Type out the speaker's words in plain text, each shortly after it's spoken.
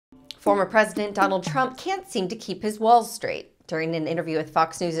Former President Donald Trump can't seem to keep his walls straight. During an interview with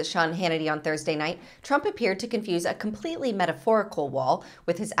Fox News' Sean Hannity on Thursday night, Trump appeared to confuse a completely metaphorical wall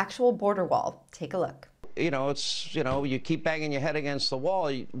with his actual border wall. Take a look. You keep banging your head against the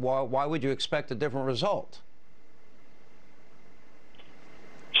wall. Why would you expect a different result?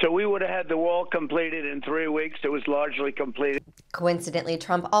 So we would have had the wall completed in 3 weeks. It was largely completed. Coincidentally,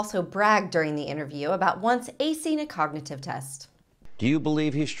 Trump also bragged during the interview about once acing a cognitive test. Do you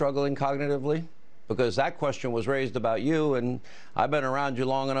believe he's struggling cognitively? Because that question was raised about you, and I've been around you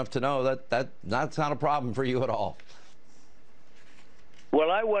long enough to know that that's not a problem for you at all. Well,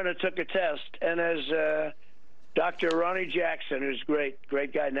 I went and took a test, and as Dr. Ronnie Jackson, who's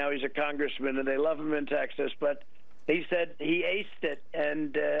great guy, now he's a congressman, and they love him in Texas, but he said he aced it,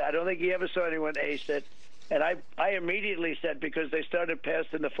 and I don't think he ever saw anyone ace it. And I immediately said, because they started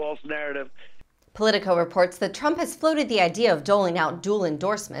passing the false narrative. Politico reports that Trump has floated the idea of doling out dual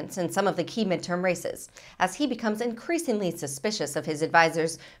endorsements in some of the key midterm races, as he becomes increasingly suspicious of his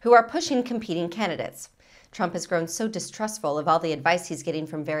advisors who are pushing competing candidates. Trump has grown so distrustful of all the advice he's getting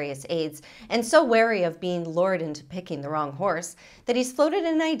from various aides and so wary of being lured into picking the wrong horse that he's floated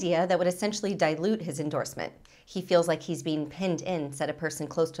an idea that would essentially dilute his endorsement. He feels like he's being pinned in, said a person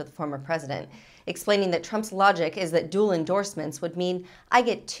close to the former president, explaining that Trump's logic is that dual endorsements would mean I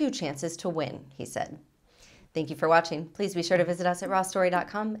get 2 chances to win, he said. Thank you for watching. Please be sure to visit us at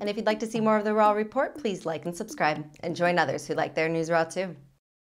rawstory.com. And if you'd like to see more of the Raw Report, please like and subscribe and join others who like their news raw too.